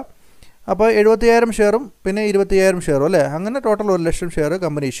മനസ്സിലാക്കുക. അപ്പോൾ 70,000 ഷെയറും പിന്നെ 20,000 ഷെയറും അല്ലേ, അങ്ങനെ ടോട്ടൽ 1 ലക്ഷം ഷെയർ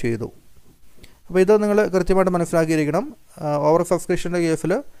കമ്പനി ഇഷ്യൂ ചെയ്തു. അപ്പോൾ ഇത് നിങ്ങൾ കൃത്യമായിട്ട് മനസ്സിലാക്കിയിരിക്കണം. ഓവർ സബ്സ്ക്രിപ്ഷൻ്റെ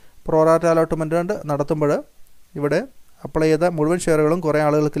കേസിൽ പ്രോറാറ്റ അലോട്ട്മെൻറ്റ് നടത്തുമ്പോൾ ഇവിടെ അപ്ലൈ ചെയ്ത മുഴുവൻ ഷെയറുകളും കുറേ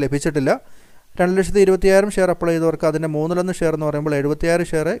ആളുകൾക്ക് ലഭിച്ചിട്ടില്ല. 2,20,000 ഷെയർ അപ്ലൈ ചെയ്തവർക്ക് അതിൻ്റെ 3/1 ഷെയർ എന്ന് പറയുമ്പോൾ 70,000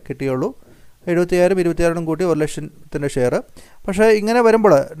 ഷെയറേ കിട്ടിയുള്ളൂ. 70,000 20,000 കൂട്ടി 1 ലക്ഷത്തിൻ്റെ ഷെയർ. പക്ഷേ ഇങ്ങനെ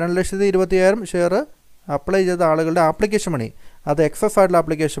വരുമ്പോൾ 2,20,000 ഷെയർ അപ്ലൈ ചെയ്ത ആളുകളുടെ ആപ്ലിക്കേഷൻ മണി അത് എക്സസ് ആയിട്ടുള്ള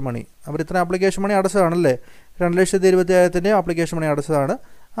ആപ്ലിക്കേഷൻ മണി, അവർ ഇത്ര ആപ്ലിക്കേഷൻ മണി അടച്ചതാണല്ലേ. 2,20,000-ൻ്റെ ആപ്ലിക്കേഷൻ മണി അടച്ചതാണ്.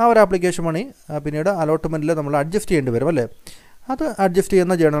 ആ ഒരു ആപ്ലിക്കേഷൻ മണി പിന്നീട് അലോട്ട്മെൻറ്റിൽ നമ്മൾ അഡ്ജസ്റ്റ് ചെയ്യേണ്ടി വരും അല്ലേ. അത് അഡ്ജസ്റ്റ്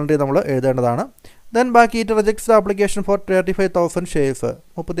ചെയ്യുന്ന ജേണൽ എൻട്രി നമ്മൾ എഴുതേണ്ടതാണ്. ദെൻ ബാക്കി it rejects the application for 35,000 shares.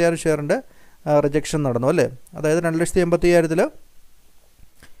 36 ഷെയറിൻ്റെ rejection നടന്നു അല്ലേ. അതായത് 2,80,000-ൽ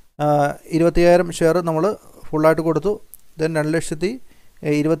 20,000 ഷെയർ നമ്മൾ ഫുള്ളായിട്ട് കൊടുത്തു. ദെൻ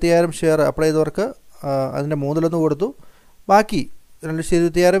 2,20,000 ഷെയർ അപ്ലൈ ചെയ്തവർക്ക് അതിൻ്റെ 3/1 കൊടുത്തു. ബാക്കി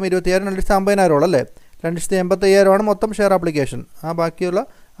 2,20,000 2,50,000 അല്ലേ. 2,80,000 മൊത്തം ഷെയർ ആപ്ലിക്കേഷൻ. ആ ബാക്കിയുള്ള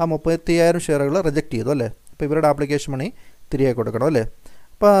 30,000 ഷെയറുകൾ റിജക്റ്റ് ചെയ്തു അല്ലേ. അപ്പോൾ ഇവരുടെ ആപ്ലിക്കേഷൻ മണി തിരികെ കൊടുക്കണം അല്ലേ.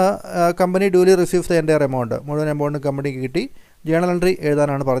 അപ്പോൾ company duly receives the entire amount, മുഴുവൻ എമൗണ്ട് കമ്പനിക്ക് കിട്ടി. ജേണൽ എൻട്രി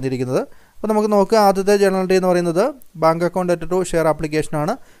എഴുതാനാണ് പറഞ്ഞിരിക്കുന്നത്. അപ്പോൾ നമുക്ക് നോക്കുക, ആദ്യത്തെ ജേണൽ എൻട്രി എന്ന് പറയുന്നത് bank account at to share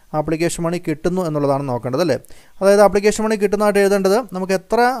ആപ്ലിക്കേഷനാണ്. ആപ്ലിക്കേഷൻ മണി കിട്ടുന്നു എന്നുള്ളതാണ് നോക്കേണ്ടത് അല്ലേ. അതായത് ആപ്ലിക്കേഷൻ മണി കിട്ടുന്നതായിട്ട് എഴുതേണ്ടത് നമുക്ക്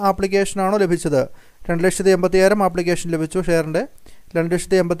എത്ര ആപ്ലിക്കേഷനാണോ ലഭിച്ചത്. 2,80,000 ആപ്ലിക്കേഷൻ ലഭിച്ചു ഷെയറിൻ്റെ.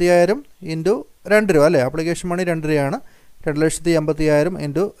 2,80,000 ഇൻറ്റു 2 രൂപ അല്ലേ. ആപ്ലിക്കേഷൻ മണി 2 രൂപയാണ്. 2,80,000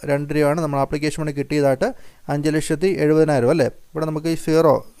 ഇൻറ്റു 2 രൂപയാണ് നമ്മൾ ആപ്ലിക്കേഷൻ മണി കിട്ടിയതായിട്ട് 5,70,000 അല്ലേ. ഇവിടെ നമുക്ക് ഈ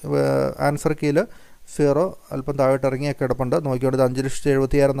 0 ആൻസർ കീയിൽ 0 അല്പം താഴോട്ട് ഇറങ്ങിയൊക്കെ കിടപ്പുണ്ട്. നോക്കിക്കൊണ്ട്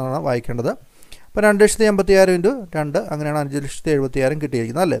 5,70,000 എന്നാണ് വായിക്കേണ്ടത്. അപ്പോൾ 2,80,000 ഇൻറ്റു 2 അങ്ങനെയാണ് 5,70,000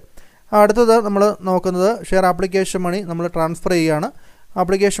 കിട്ടിയിരിക്കുന്നത് അല്ലേ. അടുത്തത് നമ്മൾ നോക്കുന്നത് ഷെയർ ആപ്ലിക്കേഷൻ മണി നമ്മൾ ട്രാൻസ്ഫർ ചെയ്യുകയാണ്.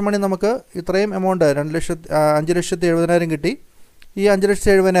 ആപ്ലിക്കേഷൻ മണി നമുക്ക് ഇത്രയും എമൗണ്ട് 5,70,000 കിട്ടി. ഈ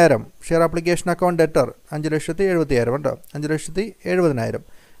 5,70,000 ഷെയർ ആപ്ലിക്കേഷൻ അക്കൗണ്ട് ഡെറ്റർ 5,70,000 കേട്ടോ. 5,70,000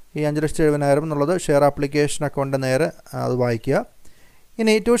 ഈ 5,70,000 എന്നുള്ളത് ഷെയർ ആപ്ലിക്കേഷൻ അക്കൗണ്ട് നേരെ അത് വായിക്കുക.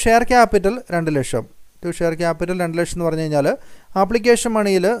 ഇനി to share capital 2 lakh. To share capital 2 ലക്ഷം എന്ന് പറഞ്ഞു കഴിഞ്ഞാൽ ആപ്ലിക്കേഷൻ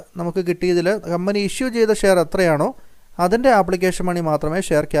മണിയിൽ നമുക്ക് കിട്ടിയതിൽ കമ്പനി ഇഷ്യൂ ചെയ്ത ഷെയർ എത്രയാണോ അതിൻ്റെ ആപ്ലിക്കേഷൻ മണി മാത്രമേ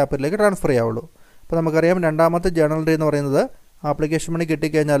ഷെയർ ക്യാപിറ്റലിലേക്ക് ട്രാൻസ്ഫർ ചെയ്യാവുള്ളൂ. അപ്പോൾ നമുക്കറിയാം രണ്ടാമത്തെ ജേണൽ എൻട്രി എന്ന് പറയുന്നത് ആപ്ലിക്കേഷൻ മണി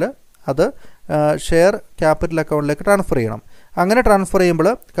കിട്ടിക്കഴിഞ്ഞാൽ അത് ഷെയർ ക്യാപിറ്റൽ അക്കൗണ്ടിലേക്ക് ട്രാൻസ്ഫർ ചെയ്യണം. അങ്ങനെ ട്രാൻസ്ഫർ ചെയ്യുമ്പോൾ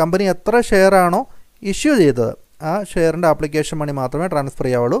കമ്പനി എത്ര ഷെയർ ആണോ ഇഷ്യൂ ചെയ്തത് ആ ഷെയറിൻ്റെ ആപ്ലിക്കേഷൻ മണി മാത്രമേ ട്രാൻസ്ഫർ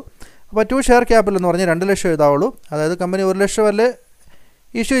ചെയ്യാവുള്ളൂ. അപ്പോൾ ടു ഷെയർ ക്യാപിറ്റൽ എന്ന് പറഞ്ഞാൽ 2 ലക്ഷം എഴുതാവുള്ളൂ. അതായത് കമ്പനി 1 ലക്ഷം അല്ലേ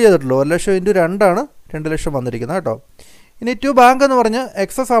ഇഷ്യൂ ചെയ്തിട്ടുള്ളൂ. 1 ലക്ഷം ഇൻറ്റു 2 ആണ് 2 ലക്ഷം വന്നിരിക്കുന്നത് കേട്ടോ. ഇനി ടു ബാങ്ക് എന്ന് പറഞ്ഞ്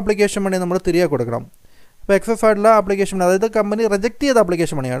എക്സസ് ആപ്ലിക്കേഷൻ മണി നമ്മൾ തിരികെ കൊടുക്കണം. അപ്പോൾ എക്സസ് ആയിട്ടുള്ള ആപ്ലിക്കേഷൻ മണി, അതായത് കമ്പനി റിജക്റ്റ് ചെയ്ത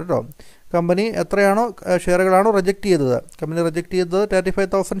ആപ്ലിക്കേഷൻ മണിയാണ് കേട്ടോ. കമ്പനി എത്രയാണോ ഷെയറുകളാണോ റിജക്റ്റ് ചെയ്തത്, കമ്പനി റിജക്റ്റ് ചെയ്തത്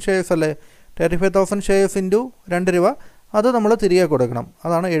 35,000 ഷെയർസ് അല്ലേ, 35,000 ഷെയർസ് ഇൻറ്റു 2 രൂപ, അത് നമ്മൾ തിരികെ കൊടുക്കണം.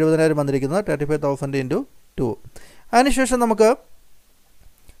 അതാണ് 70,000 വന്നിരിക്കുന്നത്, 35,000 ഇൻറ്റു 2. അതിനുശേഷം നമുക്ക്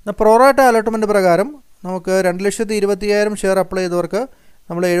പ്രോറാട്ട അലോട്ട്മെൻറ്റ് പ്രകാരം നമുക്ക് 2,20,000 ഷെയർ അപ്ലൈ ചെയ്തവർക്ക്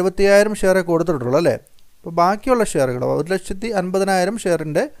നമ്മൾ 70,000 ഷെയറേ കൊടുത്തിട്ടുള്ളൂ അല്ലേ. അപ്പോൾ ബാക്കിയുള്ള ഷെയറുകൾ 1,50,000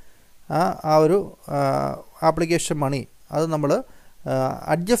 ഷെയറിൻ്റെ ആ ഒരു ആപ്ലിക്കേഷൻ മണി അത് നമ്മൾ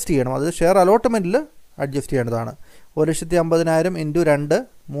അഡ്ജസ്റ്റ് ചെയ്യണം. അത് ഷെയർ അലോട്ട്മെൻറ്റിൽ അഡ്ജസ്റ്റ് ചെയ്യേണ്ടതാണ്. 1,50,000 ഇൻറ്റു 2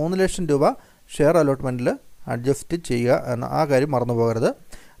 3,00,000 രൂപ ഷെയർ അലോട്ട്മെൻറ്റിൽ അഡ്ജസ്റ്റ് ചെയ്യുക എന്ന ആ കാര്യം മറന്നു പോകരുത്.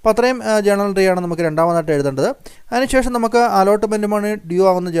 അപ്പോൾ അത്രയും ജേണൽ എൻട്രിയാണ് നമുക്ക് രണ്ടാമതായിട്ട് എഴുതേണ്ടത്. അതിനുശേഷം നമുക്ക് അലോട്ട്മെൻറ്റ് മണി ഡ്യൂ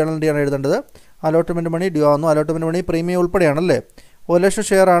ആവുന്ന ജേണൽ എൻട്രിയാണ് എഴുതേണ്ടത്. അലോട്ട്മെൻറ്റ് മണി ഡ്യൂ ആവുന്നു. അലോട്ട്മെൻറ്റ് മണി പ്രീമിയം ഉൾപ്പെടെയാണല്ലേ. 1,00,000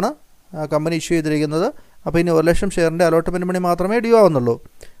 ഷെയറാണ് കമ്പനി ഇഷ്യൂ ചെയ്തിരിക്കുന്നത്. അപ്പോൾ ഇനി 1,00,000 ഷെയറിൻ്റെ അലോട്ട്മെൻറ്റ് മണി മാത്രമേ ഡ്യൂ ആവുന്നുള്ളൂ.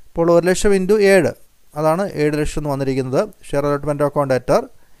 അപ്പോൾ 1,00,000 ഇൻറ്റു 7 അതാണ് 7,00,000 എന്ന് വന്നിരിക്കുന്നത്. Share allotment account അറ്റർ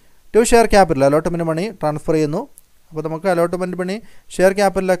to share capital allotment money transfer ചെയ്യുന്നു. അപ്പോൾ നമുക്ക് അലോട്ട്മെൻറ്റ് മണി ഷെയർ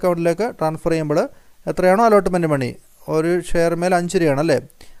ക്യാപിറ്റൽ അക്കൗണ്ടിലേക്ക് ട്രാൻസ്ഫർ ചെയ്യുമ്പോൾ എത്രയാണോ അലോട്ട്മെൻറ്റ് മണി, ഒരു ഷെയർ മേൽ 5 രൂപയാണ് അല്ലേ.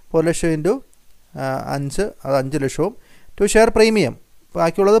 1,00,000 ഇൻറ്റു 5 അത് 5,00,000. ടു ഷെയർ പ്രീമിയം,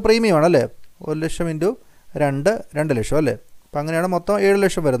 ബാക്കിയുള്ളത് പ്രീമിയം ആണല്ലേ. 1,00,000 ഇൻറ്റു 2 2,00,000 അല്ലേ. അപ്പോൾ അങ്ങനെയാണ് മൊത്തം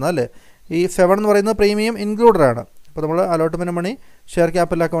 7,00,000 വരുന്നത് അല്ലേ. ഈ 7 എന്ന് പറയുന്നത് പ്രീമിയം ഇൻക്ലൂഡഡ് ആണ്. അപ്പോൾ നമ്മൾ അലോട്ട്മെൻറ്റ് മണി ഷെയർ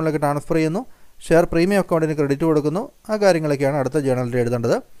ക്യാപിറ്റൽ അക്കൗണ്ടിലേക്ക് ട്രാൻസ്ഫർ ചെയ്യുന്നു, ഷെയർ പ്രീമിയം അക്കൗണ്ടിന് ക്രെഡിറ്റ് കൊടുക്കുന്നു. ആ കാര്യങ്ങളൊക്കെയാണ് അടുത്ത ജേണലിൽ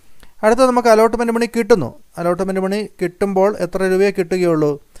എഴുതേണ്ടത്. അടുത്ത നമുക്ക് അലോട്ട്മെൻറ്റ് മണി കിട്ടുന്നു. അലോട്ട്മെൻറ്റ് മണി കിട്ടുമ്പോൾ എത്ര രൂപയെ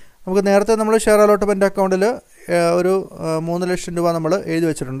കിട്ടുകയുള്ളൂ. നമുക്ക് നേരത്തെ നമ്മൾ ഷെയർ അലോട്ട്മെൻറ്റ് അക്കൗണ്ടിൽ ഒരു 3,00,000 രൂപ നമ്മൾ എഴുതി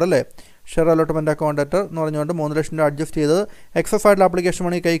വെച്ചിട്ടുണ്ടല്ലേ. ഷെയർ അലോട്ട്മെൻറ്റ് അക്കൗണ്ട് അറ്റർ എന്ന് പറഞ്ഞുകൊണ്ട് 3,00,000 രൂപ അഡ്ജസ്റ്റ് ചെയ്തത് എക്സസ് ആയിട്ടുള്ള ആപ്ലിക്കേഷൻ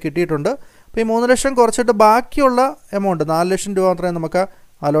മണി കൈ കിട്ടിയിട്ടുണ്ട്. അപ്പോൾ ഈ 3,00,000 കുറച്ചിട്ട് ബാക്കിയുള്ള എമൗണ്ട് 4,00,000 രൂപ മാത്രമേ നമുക്ക്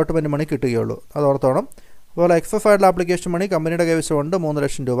അലോട്ട്മെൻറ്റ് മണി കിട്ടുകയുള്ളൂ. അത് ഓർത്തോണം. അതുപോലെ എക്സസ് ആയിട്ടുള്ള ആപ്ലിക്കേഷൻ മണി കമ്പനിയുടെ കൈവശമുണ്ട്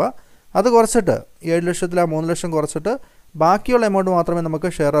 3,00,000 രൂപ. അത് കുറച്ചിട്ട് 7,00,000 ആ 3,00,000 കുറച്ചിട്ട് ബാക്കിയുള്ള എമൗണ്ട് മാത്രമേ നമുക്ക്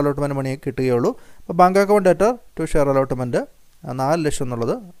ഷെയർ അലോട്ട്മെൻറ്റ് മണി കിട്ടുകയുള്ളൂ. അപ്പോൾ bank account അറ്റർ to share allotment 4,00,000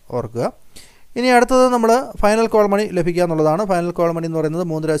 എന്നുള്ളത് ഓർക്കുക. ഇനി അടുത്തത് നമ്മൾ ഫൈനൽ കോൾ മണി ലഭിക്കുക എന്നുള്ളതാണ്. ഫൈനൽ കോൾ മണി എന്ന് പറയുന്നത്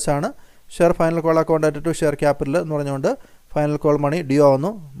 3,00,000 ആണ്. Share final call account അറ്റർ to share capital എന്ന് പറഞ്ഞുകൊണ്ട് ഫൈനൽ കോൾ മണി ഡ്യൂ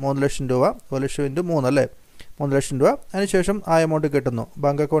ആവുന്നു 3,00,000 രൂപ. 1,00,000 ഇൻറ്റു 3 അല്ലേ, 3,00,000 രൂപ. അതിനുശേഷം ആ എമൗണ്ട് കിട്ടുന്നു.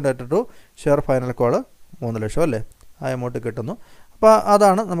 Bank account അറ്റർ to share final call 3,00,000 അല്ലേ, ആ എമൗണ്ട് കിട്ടുന്നു. അപ്പോൾ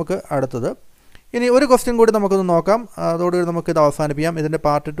അതാണ് നമുക്ക് അടുത്തത്. ഇനി ഒരു ക്വസ്റ്റ്യൻ കൂടി നമുക്കൊന്ന് നോക്കാം. അതോടുകൂടി നമുക്കിത് അവസാനിപ്പിക്കാം. ഇതിൻ്റെ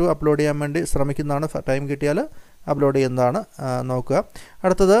പാർട്ട് 2 അപ്ലോഡ് ചെയ്യാൻ വേണ്ടി ശ്രമിക്കുന്നതാണ്. ടൈം കിട്ടിയാൽ അപ്ലോഡ് ചെയ്യുന്നതാണ്. നോക്കുക.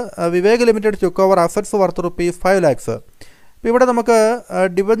 അടുത്തത് Vivek limited took over assets worth ₹5 lakhs. ഇപ്പോൾ ഇവിടെ നമുക്ക്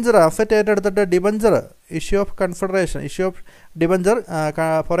debenture asset ഏറ്റെടുത്തിട്ട് debenture issue of debenture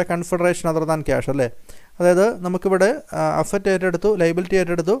four A confederation other than cash അല്ലേ. അതായത് നമുക്കിവിടെ അസറ്റ് ഏറ്റെടുത്തു, ലൈബിലിറ്റി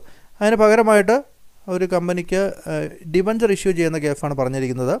ഏറ്റെടുത്തു, അതിന് പകരമായിട്ട് ഒരു കമ്പനിക്ക് ഡിബഞ്ചർ ഇഷ്യൂ ചെയ്യുന്ന കേസാണ്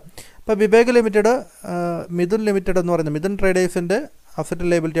പറഞ്ഞിരിക്കുന്നത്. അപ്പോൾ വിവേക് ലിമിറ്റഡ് മിഥുൻ ലിമിറ്റഡ് എന്ന് പറയുന്നത് മിഥുൻ ട്രേഡേഴ്സിൻ്റെ അസറ്റ്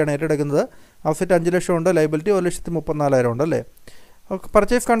ലൈബിലിറ്റിയാണ് ഏറ്റെടുക്കുന്നത്. അസറ്റ് 5,00,000 ഉണ്ട്, ലൈബിലിറ്റി 1,34,000 ഉണ്ട് അല്ലേ.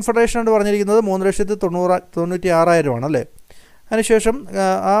 പർച്ചേസ് കൺഫെഡറേഷൻ ആണ് പറഞ്ഞിരിക്കുന്നത് 3,96,000 ആണ് അല്ലേ. അതിനുശേഷം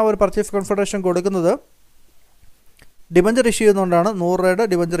ആ ഒരു പർച്ചേസ് കൺഫെഡറേഷൻ കൊടുക്കുന്നത് ഡിബഞ്ചർ ഇഷ്യൂ ചെയ്യുന്നതുകൊണ്ടാണ്, 100 രൂപയുടെ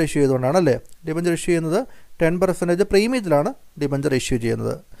ഡിബഞ്ചർ ഇഷ്യൂ ചെയ്തുകൊണ്ടാണ് അല്ലേ. ഡിബഞ്ചർ ഇഷ്യൂ ചെയ്യുന്നത് 10% പ്രീമിയത്തിലാണ് ഡിബഞ്ചർ ഇഷ്യൂ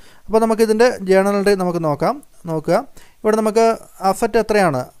ചെയ്യുന്നത്. അപ്പോൾ നമുക്കിതിൻ്റെ ജേണൽ എൻട്രി നമുക്ക് നോക്കുക. ഇവിടെ നമുക്ക് അസറ്റ്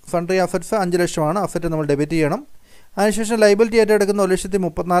എത്രയാണ്, സൺട്രി അസറ്റ്സ് 5,00,000 ആണ്. അസറ്റ് നമ്മൾ ഡെബിറ്റ് ചെയ്യണം. അതിനുശേഷം ലൈബിലിറ്റി ഏറ്റെടുക്കുന്ന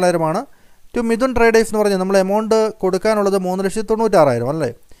 1,34,000 ആണ്. ടു മിഥുൻ ട്രേഡേഴ്സ് എന്ന് പറഞ്ഞാൽ നമ്മൾ എമൗണ്ട് കൊടുക്കാനുള്ളത് 3,96,000 അല്ലേ.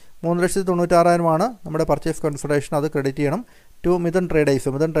 3,96,000 ആണ് നമ്മുടെ പർച്ചേസ് കൺഫെഡറേഷൻ, അത് ക്രെഡിറ്റ് ചെയ്യണം. ടു മിഥുൻ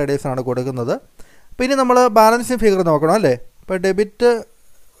ട്രേഡേഴ്സാണ് കൊടുക്കുന്നത്. അപ്പോൾ ഇനി നമ്മൾ ബാലൻസിങ് ഫിഗർ നോക്കണം അല്ലേ. ഇപ്പോൾ ഡെബിറ്റ്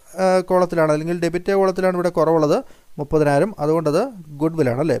കോളത്തിലാണ്, അല്ലെങ്കിൽ ഡെബിറ്റ് കോളത്തിലാണ് ഇവിടെ കുറവുള്ളത് 30,000. അതുകൊണ്ടത് ഗുഡ്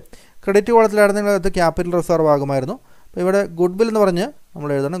വില്ലാണ് അല്ലേ. ക്രെഡിറ്റ് കോളത്തിലായിരുന്നെങ്കിൽ അത് ക്യാപിറ്റൽ റിസർവ് ആകുമായിരുന്നു. അപ്പോൾ ഇവിടെ ഗുഡ് വിൽ എന്ന് പറഞ്ഞ് നമ്മൾ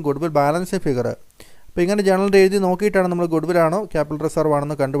എഴുതണം, ഗുഡ് വിൽ ബാലൻസിങ് ഫിഗർ. അപ്പോൾ ഇങ്ങനെ ജേണൽ എഴുതി നോക്കിയിട്ടാണ് നമ്മൾ ഗുഡ് വില്ലാണോ ക്യാപിറ്റൽ റിസർവ്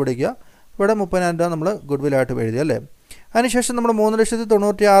ആണെന്ന് കണ്ടുപിടിക്കുക. ഇവിടെ 30,000 രൂപ നമ്മൾ ഗുഡ് വില്ലായിട്ട് എഴുതി അല്ലേ. അതിനുശേഷം നമ്മൾ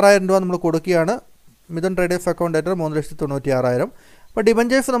 3,96,000 രൂപ നമ്മൾ കൊടുക്കുകയാണ്. മിഥുൻ ട്രേഡേഴ്സ് അക്കൗണ്ട് ആയിട്ട് 3,96,000. അപ്പോൾ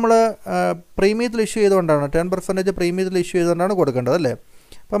ഡിബഞ്ചേഴ്സ് നമ്മൾ പ്രീമിയത്തിൽ ഇഷ്യൂ ചെയ്തുകൊണ്ടാണ്, 10% പ്രീമിയത്തിൽ ഇഷ്യൂ ചെയ്തുകൊണ്ടാണ് കൊടുക്കേണ്ടത് അല്ലേ.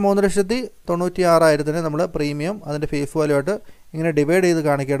 അപ്പോൾ 3,96,000 നമ്മൾ പ്രീമിയം അതിൻ്റെ ഫേസ് വാല്യൂ ആയിട്ട് ഇങ്ങനെ ഡിവൈഡ് ചെയ്ത്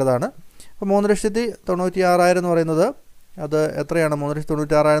കാണിക്കേണ്ടതാണ്. അപ്പോൾ 3,96,000 എന്ന് പറയുന്നത് അത് എത്രയാണ്,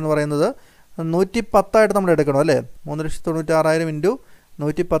 3,96,000 എന്ന് പറയുന്നത് 110 നമ്മൾ എടുക്കണം അല്ലേ. 3,96,000 ഇൻറ്റു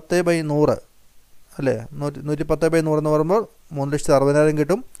 110/100 അല്ലേ. 110/100 എന്ന് പറയുമ്പോൾ 3,60,000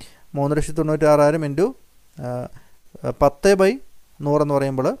 കിട്ടും. 3,96,000 ഇൻറ്റു 10/100 എന്ന്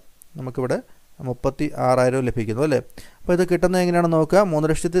പറയുമ്പോൾ നമുക്കിവിടെ 36,000 ലഭിക്കുന്നു അല്ലേ. അപ്പോൾ ഇത് കിട്ടുന്നത് എങ്ങനെയാണെന്ന് നോക്കുക.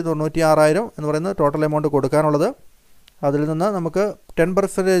 3,96,000 എന്ന് പറയുന്നത് ടോട്ടൽ എമൗണ്ട് കൊടുക്കാനുള്ളത്. അതിൽ നിന്ന് നമുക്ക്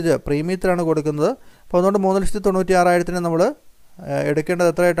 10% പ്രീമിയത്തിലാണ് കൊടുക്കുന്നത്. അപ്പോൾ അതുകൊണ്ട് 3,96,000 നമ്മൾ എടുക്കേണ്ടത്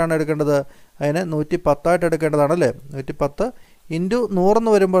എത്രയായിട്ടാണ് എടുക്കേണ്ടത്? അതിനെ 110 എടുക്കേണ്ടതാണല്ലേ. 110 ഇൻറ്റു 100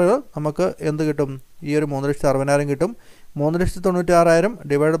 എന്ന് വരുമ്പോൾ നമുക്ക് എന്ത് കിട്ടും? ഈ ഒരു 3,60,000 കിട്ടും. 3,96,000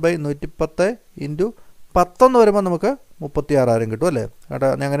 ഡിവൈഡ് ബൈ 110 ഇൻറ്റു 10 എന്ന് വരുമ്പോൾ നമുക്ക് 36,000 കിട്ടും അല്ലേ. കേട്ടോ,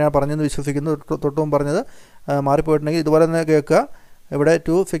 ഞാൻ അങ്ങനെയാണ് പറഞ്ഞതെന്ന് വിശ്വസിക്കുന്നു. തൊട്ടും പറഞ്ഞത് മാറിപ്പോയിട്ടുണ്ടെങ്കിൽ ഇതുപോലെ തന്നെ കേൾക്കുക. ഇവിടെ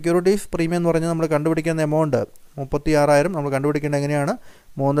 2 സെക്യൂരിറ്റീസ് പ്രീമിയം എന്ന് പറഞ്ഞാൽ നമ്മൾ കണ്ടുപിടിക്കുന്ന എമൗണ്ട് 36,000 നമ്മൾ കണ്ടുപിടിക്കേണ്ടത് എങ്ങനെയാണ്?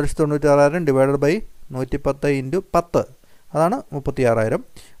 3,96,000 ഡിവൈഡഡ് ബൈ 110 ഇൻറ്റു 10 അതാണ് 36,000.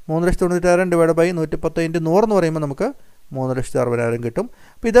 3,96,000 ഡിവൈഡ് ബൈ 110 ഇൻറ്റു 100 എന്ന് പറയുമ്പോൾ നമുക്ക് 3,60,000 കിട്ടും.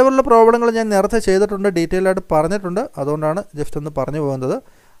 അപ്പോൾ ഇതേപോലുള്ള പ്രോബ്ലങ്ങൾ ഞാൻ നേരത്തെ ചെയ്തിട്ടുണ്ട്, ഡീറ്റെയിൽ ആയിട്ട് പറഞ്ഞിട്ടുണ്ട്. അതുകൊണ്ടാണ് ജസ്റ്റ് ഒന്ന് പറഞ്ഞു പോകുന്നത്.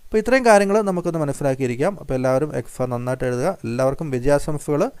 അപ്പോൾ ഇത്രയും കാര്യങ്ങൾ നമുക്കൊന്ന് മനസ്സിലാക്കിയിരിക്കാം. അപ്പോൾ എല്ലാവരും എക്സാം നന്നായിട്ട് എഴുതുക. എല്ലാവർക്കും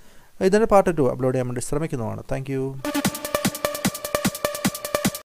വിജയാശംസകൾ. ഇതിൻ്റെ പാർട്ട് 2 അപ്ലോഡ് ചെയ്യാൻ വേണ്ടി ശ്രമിക്കുന്നതാണ്. താങ്ക്